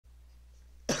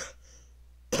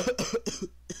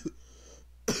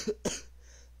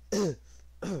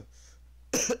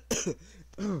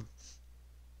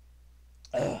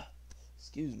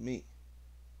Excuse me.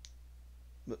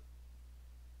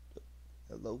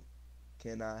 Hello?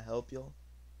 Can I help y'all?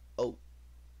 Oh,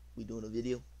 we doing a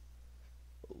video?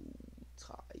 Oh,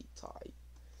 tight.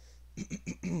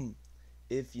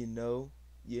 If you know,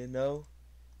 you know.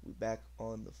 We back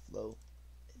on the flow.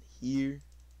 And here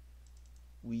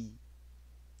we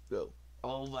go.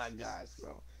 Oh my gosh,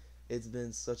 bro. It's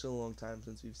been such a long time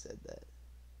since we've said that.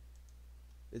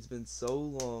 It's been so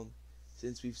long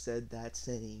since we've said that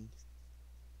saying.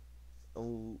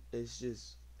 Oh, it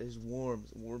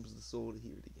warms the soul to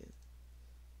hear it again.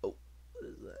 Oh, what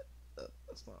is that?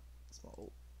 That's my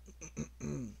old.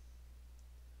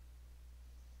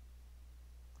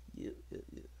 Yeah.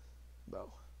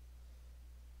 Bro,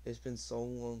 it's been so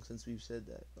long since we've said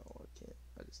that. No, I can't.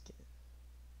 I just can't.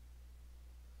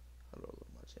 How do I go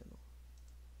to my channel?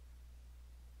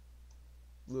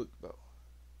 Look, bro.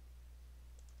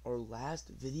 Our last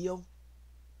video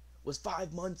was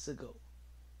 5 months ago.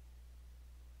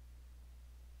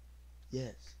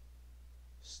 Yes.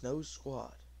 Snow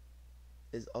Squad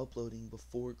is uploading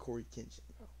before Cory Kenshin,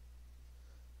 bro.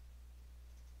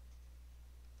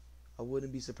 I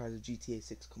wouldn't be surprised if GTA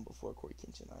 6 come before Cory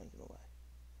Kenshin, I ain't gonna lie.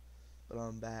 But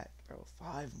I'm back, bro.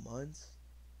 5 months?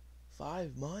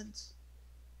 5 months?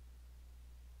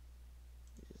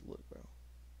 You just look, bro.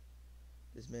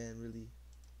 This man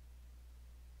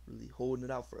really holding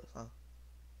it out for us, huh?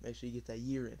 Make sure you get that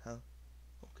year in, huh?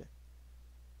 Okay.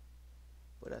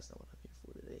 But that's not what I'm here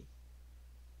for today.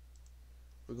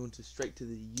 We're going to straight to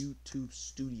the YouTube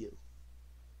studio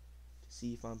to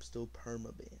see if I'm still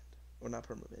perma-banned. Or not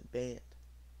perma-banned, banned.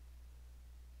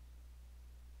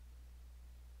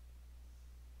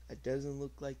 It doesn't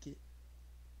look like it.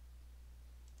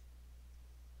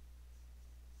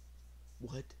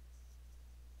 What?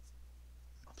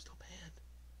 I'm still banned.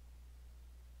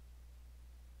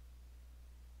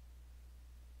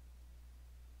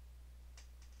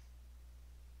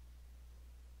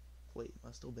 Wait, am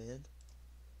I still banned?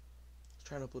 Let's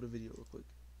try and upload a video real quick.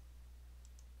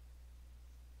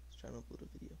 Let's try and upload a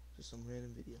video. Just some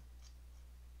random video.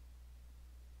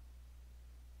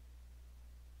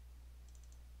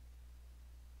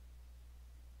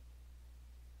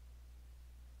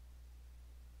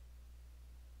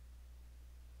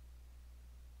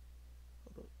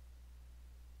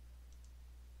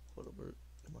 Hold up, Bert.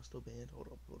 Am I still banned? Hold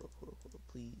up.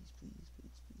 Please.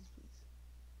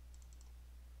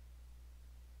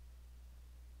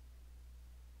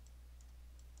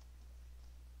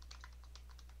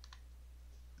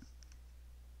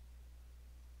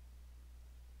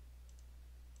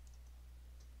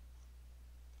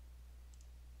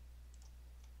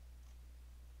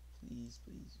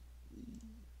 Please.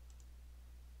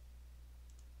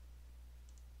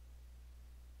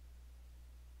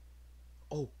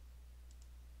 Oh!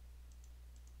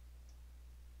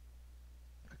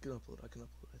 I can upload, I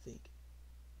think.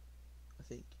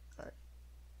 Alright.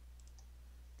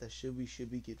 That we should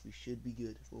be good. We should be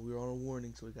good. But we're on a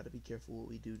warning, so we gotta be careful what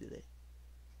we do today.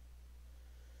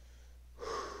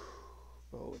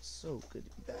 Bro, it's so good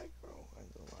to be back, bro. I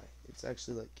ain't gonna lie. It's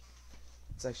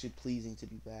actually pleasing to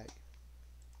be back.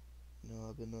 You know,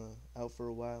 I've been out for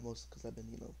a while, mostly because I've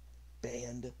been,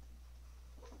 banned.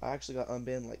 I actually got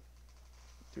unbanned like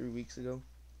 3 weeks ago.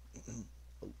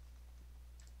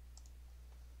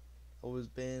 I was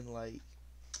banned like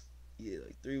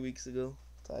 3 weeks ago.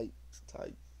 Tight.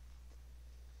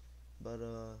 But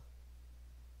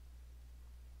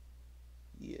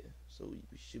yeah, so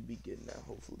we should be good now,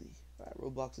 hopefully. Alright,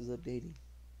 Roblox is updating.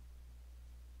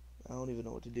 I don't even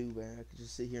know what to do, man. I could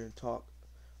just sit here and talk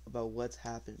about what's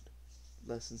happened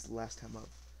since the last time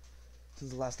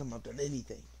I've done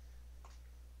anything.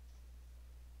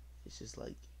 It's just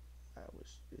like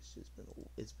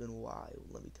it's been wild,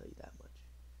 let me tell you that much.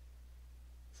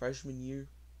 Freshman year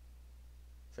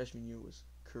was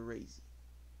crazy.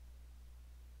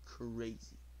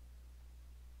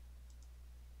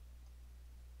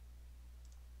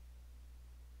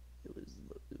 It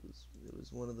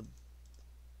was one of the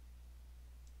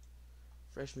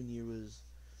freshman year was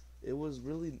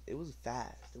really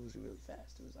fast. It was really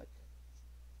fast. It was like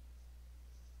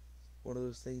one of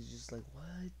those things, just like,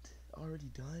 what? Already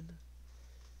done?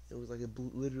 It was like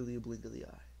literally a blink of the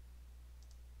eye.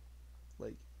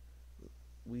 Like,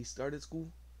 we started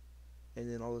school, and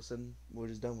then all of a sudden, we're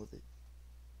just done with it.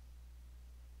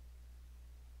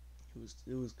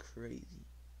 It was crazy.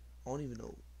 I don't even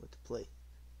know what to play.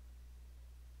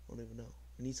 I don't even know.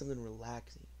 I need something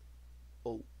relaxing.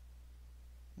 Oh,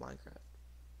 Minecraft.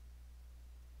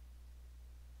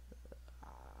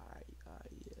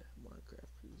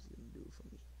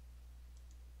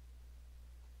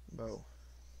 bro.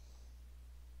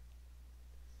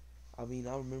 I mean,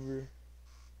 I remember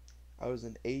I was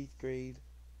in 8th grade.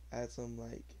 I had some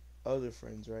like other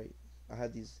friends, right? I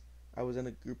had these. I was in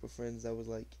a group of friends that was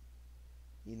like,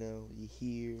 you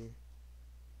hear,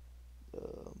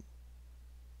 um,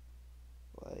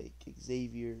 like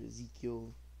Xavier,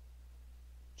 Ezekiel,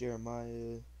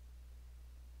 Jeremiah.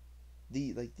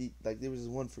 The there was this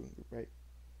one friend group, right?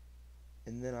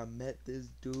 And then I met this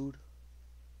dude.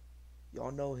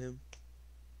 Y'all know him.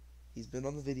 He's been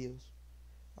on the videos.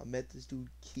 I met this dude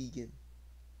Keegan.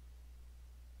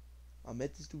 I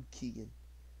met this dude Keegan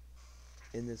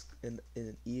in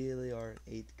an ELAR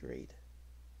in 8th grade.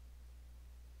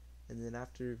 And then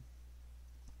after,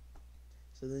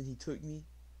 so then he took me.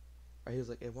 Right, he was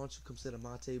like, "Hey, why don't you come sit at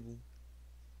my table?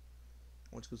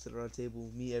 Why don't you come sit at our table?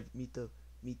 Meet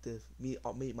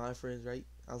my friends, right?"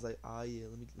 I was like, "Ah, yeah.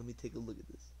 Let me take a look at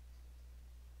this.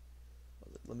 I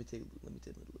was like, let me take a look. Let me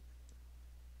take a look."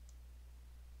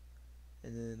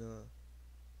 And then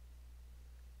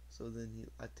so then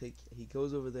he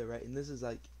goes over there, right? And this is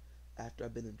like after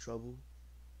I've been in trouble.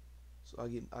 So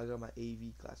I got my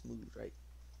AV class moved, right?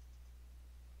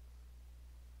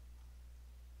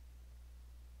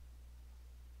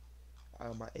 I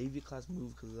got my AV class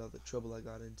moved because of all the trouble I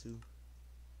got into.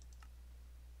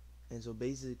 And so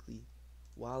basically,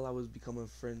 while I was becoming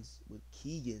friends with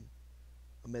Keegan,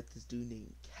 I met this dude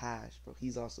named Cash, bro.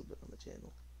 He's also been on the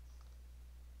channel.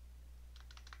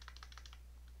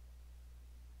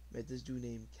 Met this dude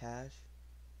named Cash.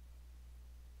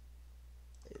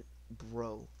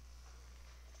 Bro.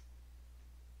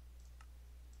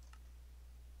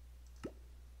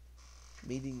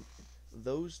 Meeting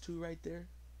those two right there.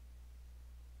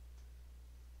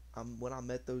 When I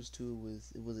met those two,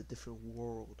 it was a different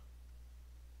world.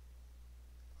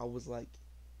 I was like,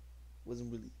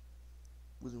 wasn't really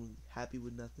happy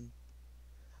with nothing.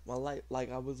 My life,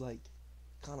 like I was like,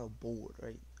 kind of bored,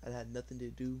 right? I had nothing to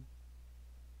do.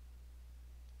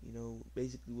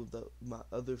 Basically with my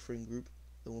other friend group,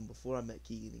 the one before I met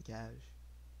Keegan and Cash.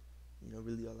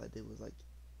 Really all I did was like,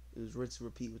 it was rinse and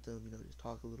repeat with them. Just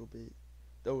talk a little bit.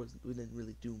 We didn't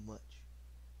really do much.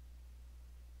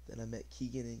 Then I met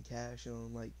Keegan and Cash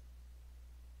on like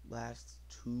last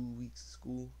 2 weeks of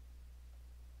school.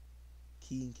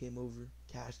 Keegan came over,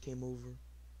 Cash came over.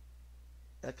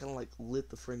 That kind of like lit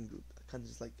the friend group. That kind of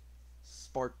just like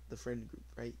sparked the friend group,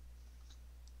 right?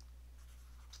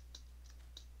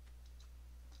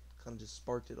 Kind of just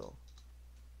sparked it all.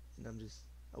 And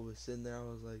I was sitting there. I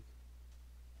was like,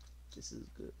 this is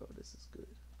good, bro. This is good.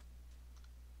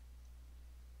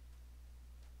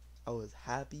 I was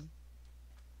happy.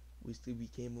 We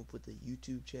came up with a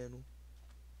YouTube channel.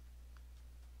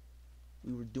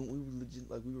 We were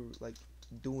like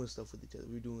doing stuff with each other.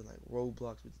 We were doing like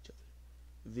Roblox with each other,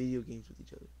 video games with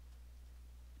each other,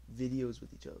 videos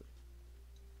with each other.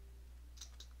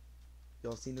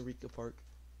 Y'all seen Eureka Park?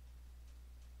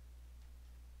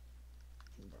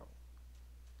 Bro,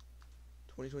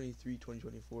 2023,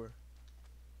 2024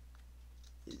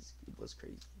 was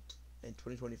crazy, and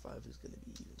 2025 is gonna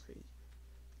be even crazy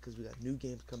because we got new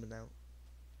games coming out.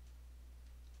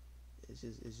 It's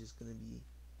just gonna be.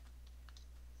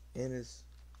 Anna's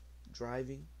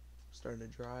starting to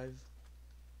drive.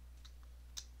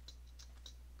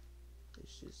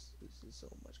 It's just so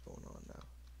much going on now.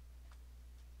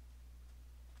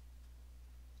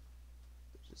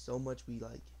 There's just so much we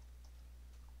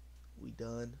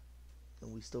done,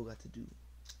 and we still got to do.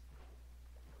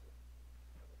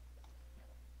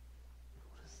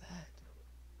 What is that?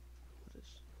 What is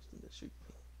the street?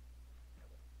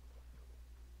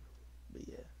 But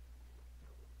yeah,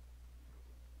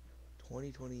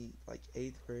 2020, like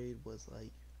 8th grade was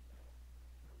like,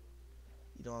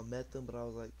 I met them, but I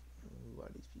was like, who are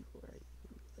these people, right?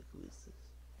 Like, who is this?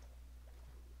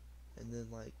 And then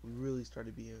like we really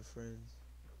started being friends.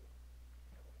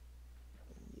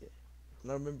 And yeah,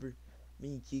 and I remember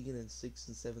me and Keegan in 6th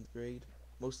and 7th grade,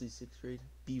 mostly 6th grade,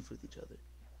 beef with each other.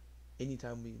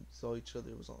 Anytime we saw each other,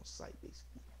 it was on sight.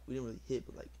 Basically, we didn't really hit,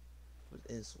 but like it was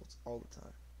insults all the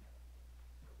time.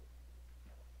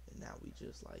 And now we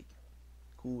just like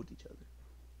cool with each other.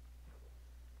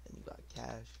 And you got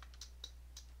Cash.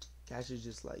 Cash is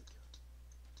just like,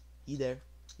 he there.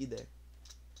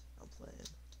 I'm playing.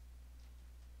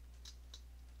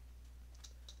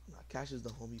 Now Cash is the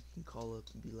homie you can call up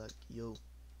and be like, yo,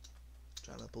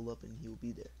 trying to pull up, and he'll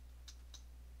be there.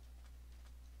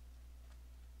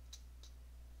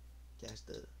 Cash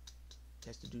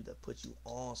the dude that puts you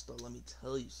on stuff. Let me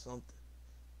tell you something.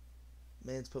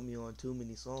 Man's put me on too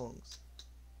many songs.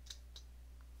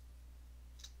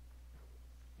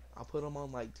 I'll put him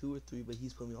on like 2 or 3, but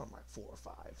he's put me on like 4 or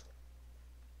 5.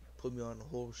 Put me on the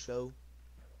whole show.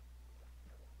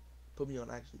 Put me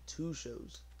on actually 2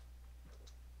 shows.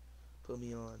 Put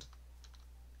me on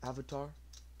Avatar,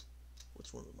 which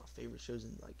is one of my favorite shows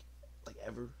in like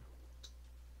ever.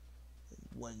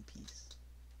 And One Piece.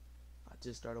 I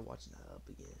just started watching that up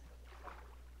again.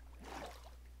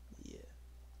 Yeah.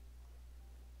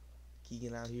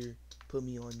 Keegan out here put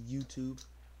me on YouTube.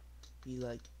 He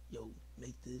like, yo,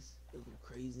 make this. It'll go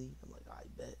crazy. I'm like, I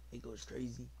bet it goes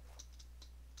crazy.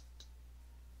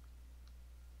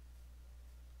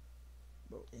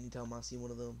 Bro, anytime I see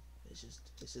one of them, it's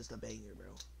just a banger,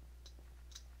 bro.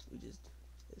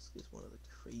 It's one of the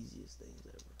craziest things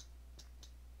ever.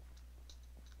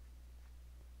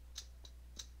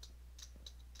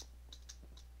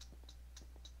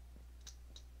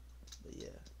 But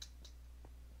yeah,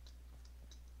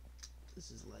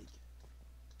 this is like,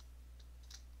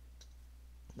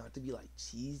 not to be like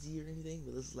cheesy or anything,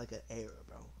 but this is like an era,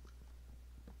 bro.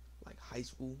 Like high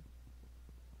school.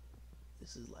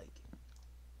 This is like,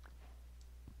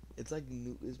 it's like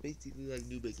new. It's basically like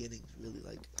new beginnings. Really,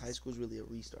 like high school is really a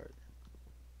restart.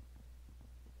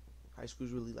 High school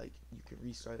is really like you can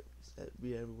restart,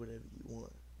 be whatever you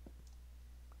want.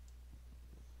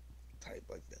 Type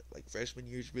like that. Like freshman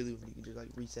year is really when you can just like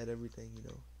reset everything. You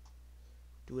know,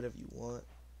 do whatever you want.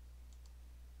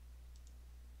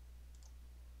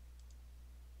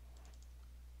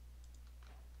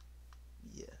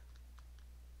 Yeah.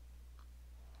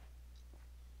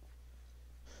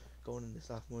 Going into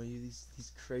sophomore year,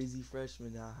 these crazy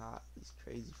freshmen are hot. These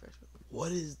crazy freshmen.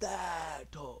 What is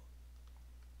that? Oh,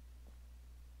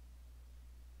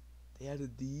 they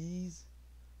added these.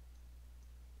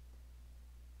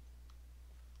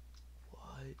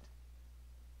 What?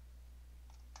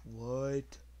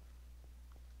 What?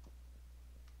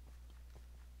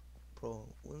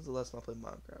 Bro, when's the last time I played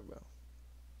Minecraft, bro?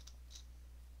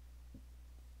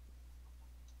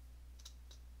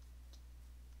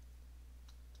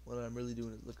 What I'm really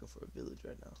doing is looking for a village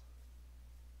right now.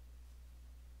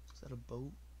 Is that a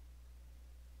boat?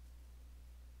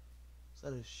 Is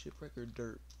that a shipwreck or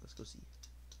dirt? Let's go see.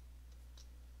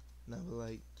 Now,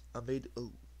 like,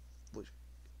 which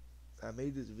I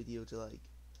made this video to like,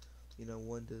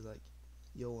 one to like,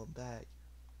 yo, I'm back,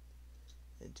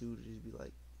 and 2 to just be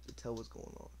like, to tell what's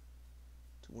going on,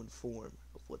 to inform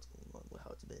of what's going on,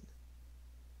 how it's been,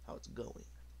 how it's going.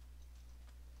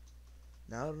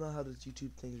 Now I don't know how this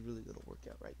YouTube thing is really gonna work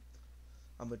out, right?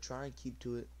 I'm gonna try and keep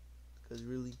to it, because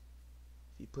really,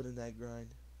 if you put in that grind,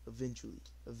 eventually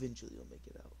you'll make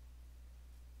it out.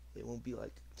 It won't be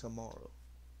like tomorrow.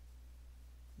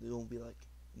 It won't be like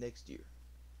next year.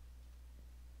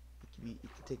 It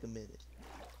could take a minute.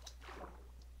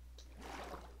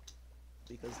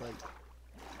 Because like,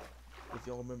 if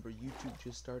y'all remember, YouTube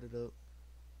just started up.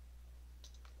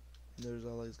 And there's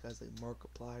all these guys like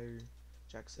Markiplier,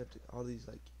 Jacksepticeye, all these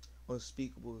like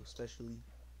Unspeakable, especially.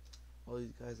 All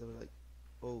these guys that were like,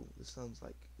 oh, this sounds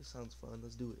fun,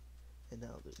 let's do it. And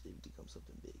now they've become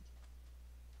something big.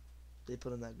 They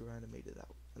put in that grind and made it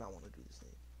out, and I want to do the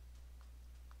same.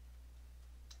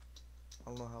 I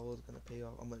don't know how well it's gonna pay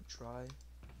off. I'm gonna try, and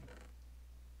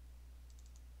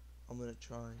I'm gonna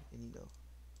try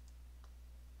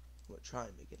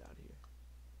and make it out of here.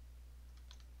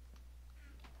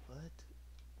 What?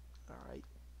 Alright.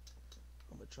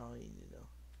 I'm gonna try and,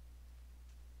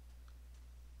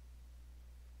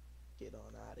 get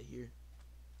on out of here.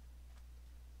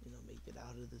 Make it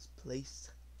out of this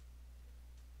place.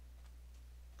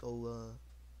 Go,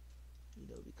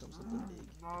 become something big.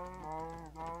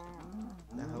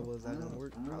 Now, how well is that gonna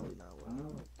work? Probably not well.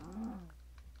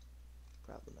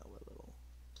 Probably not well at all.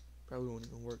 Probably won't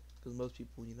even work, because most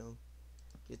people,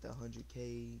 get that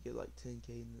 100K, get like 10K,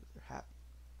 and they're happy.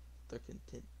 They're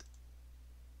content.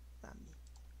 Not me.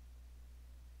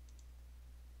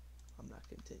 I'm not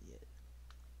content yet.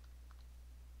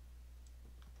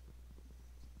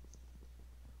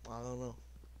 Well, I don't know.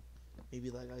 Maybe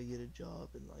like I get a job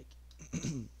and like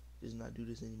just not do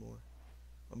this anymore.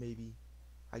 Or maybe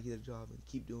I get a job and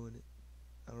keep doing it.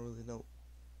 I don't really know.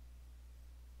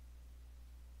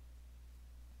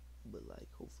 But like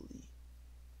hopefully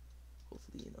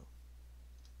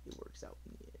it works out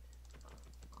in the end.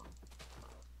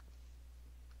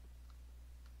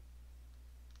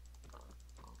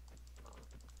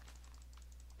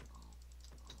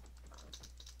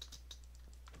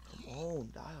 Come on,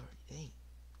 die already, dang.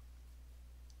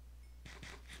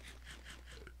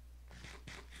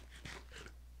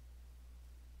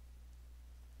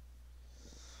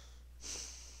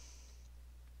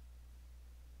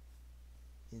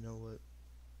 You know what?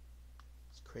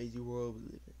 It's a crazy world we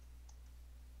live in.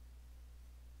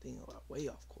 Thinking about way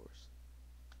off course.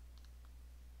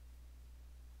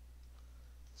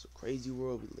 It's a crazy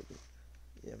world we live in.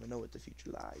 You never know what the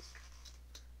future lies.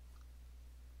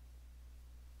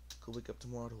 Could wake up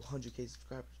tomorrow to 100K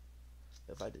subscribers.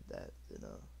 If I did that, then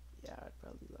yeah, I'd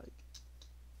probably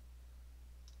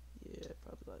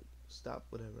stop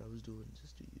whatever I was doing and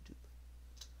just do YouTube.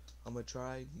 I'm gonna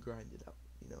try and grind it out.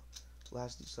 You know,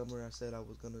 last summer I said I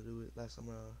was gonna do it. Last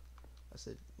summer I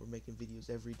said we're making videos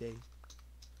every day.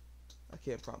 I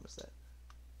can't promise that.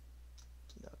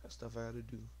 You know, I got stuff I gotta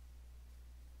do,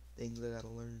 things I gotta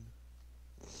learn.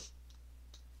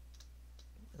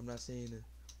 I'm not saying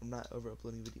I'm not ever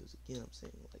uploading videos again. I'm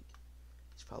saying like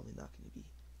it's probably not gonna be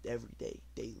every day,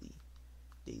 daily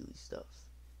stuff.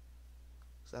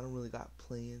 So I don't really got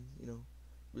plans. You know,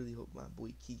 really hope my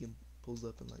boy Keegan pulls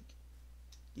up and like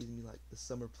gives me like the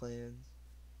summer plans.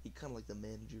 He kind of like the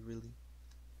manager, really.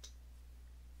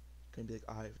 Gonna be like,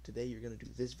 alright, today you're gonna do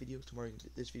this video, tomorrow you're gonna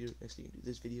do this video, next day you're gonna do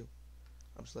this video.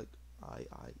 I'm just like, alright,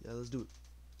 yeah, let's do it.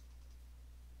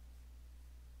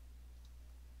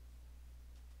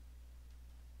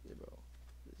 Yeah, bro,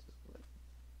 this is like,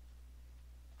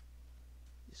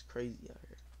 it's crazy out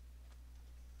here.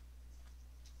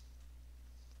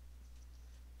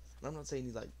 And I'm not saying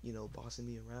he's like, you know, bossing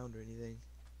me around or anything.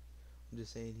 I'm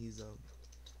just saying he's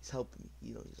helping me.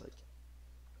 You know, he's like,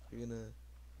 you're gonna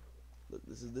look.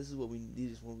 This is what we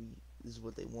need. This is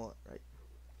what they want, right?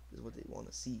 This is what they want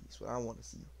to see. It's what I want to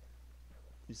see.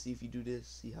 You see if you do this,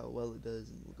 see how well it does,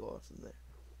 and we'll go off from there.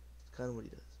 It's kind of what he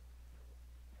does.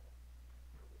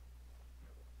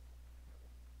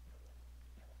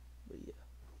 But yeah,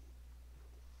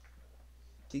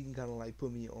 he can kind of like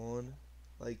put me on,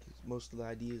 like most of the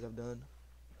ideas I've done.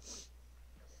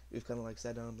 We've kind of like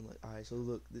sat down and been like, alright, so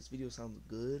look, this video sounds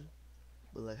good,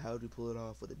 but like, how do we pull it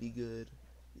off? Would it be good?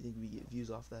 You think we get views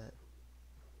off that?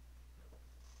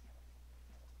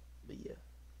 But yeah.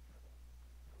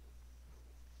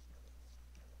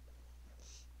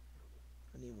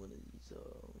 I need one of these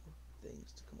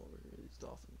things to come over here, these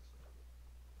dolphins.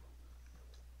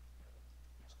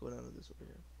 Let's go down to this over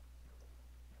here.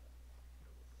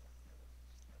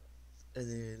 And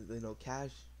then, you know,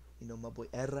 Cash, you know, my boy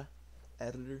editor,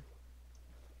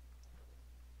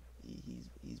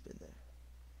 he's been there.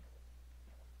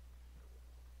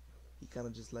 He kind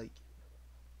of just like,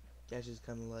 Cash is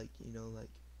kind of like, you know, like,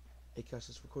 hey Cash,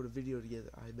 let's record a video together.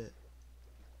 I bet.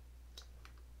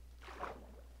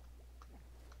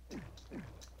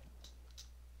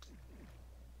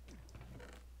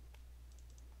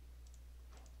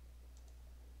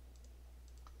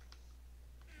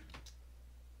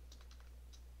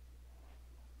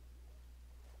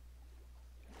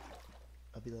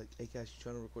 I'd be like, hey Cash, you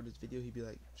trying to record this video? He'd be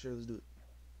like, sure, let's do it.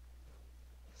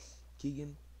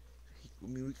 Keegan,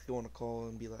 we could go on a call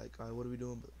and be like, alright, what are we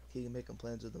doing? But Keegan making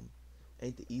plans with them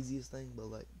ain't the easiest thing, but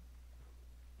like,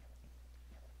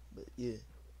 but yeah,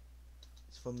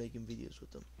 it's fun making videos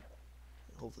with them.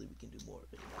 And hopefully we can do more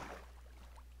of it.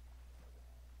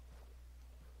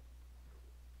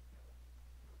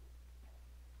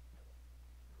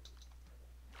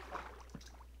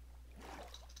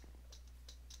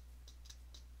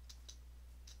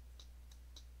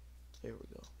 Here we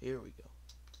go. Here we go.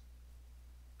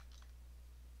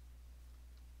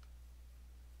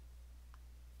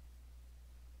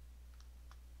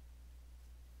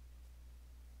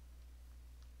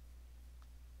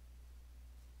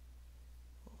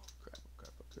 Oh crap!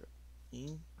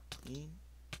 In.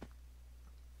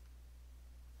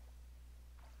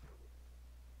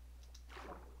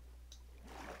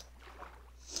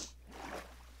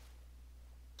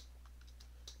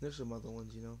 There's some other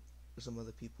ones, you know. There's some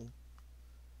other people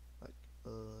like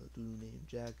dude named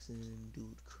Jackson,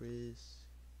 dude Chris.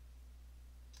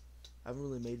 I haven't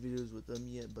really made videos with them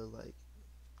yet, but like,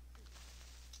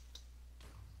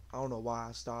 I don't know why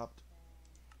I stopped.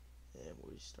 And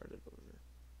we started over.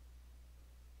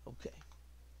 Okay.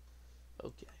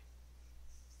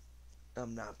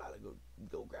 I'm not about to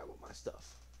go grab all my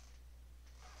stuff.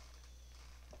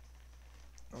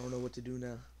 I don't know what to do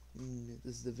now.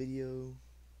 This is the video,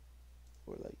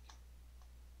 or like,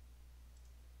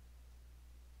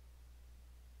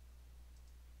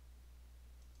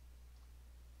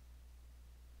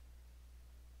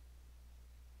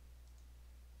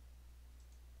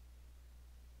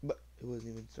 but it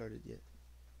wasn't even started yet.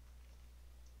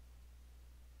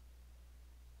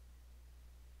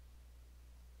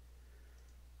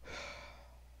 I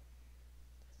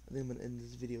think I'm gonna end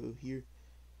this video here.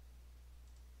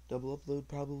 Double upload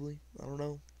probably. I don't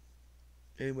know.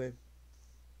 Anyway,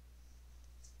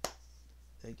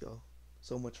 thank y'all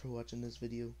so much for watching this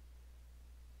video.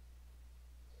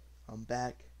 I'm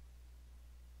back.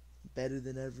 better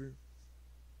than ever.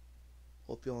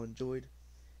 Hope y'all enjoyed.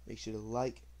 Make sure to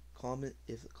like, comment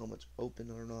if the comments are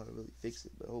open. I don't know how to really fix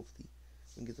it, but hopefully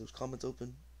we can get those comments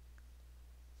open.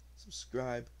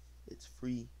 Subscribe. It's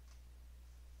free.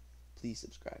 Please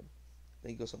subscribe.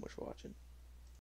 Thank you so much for watching.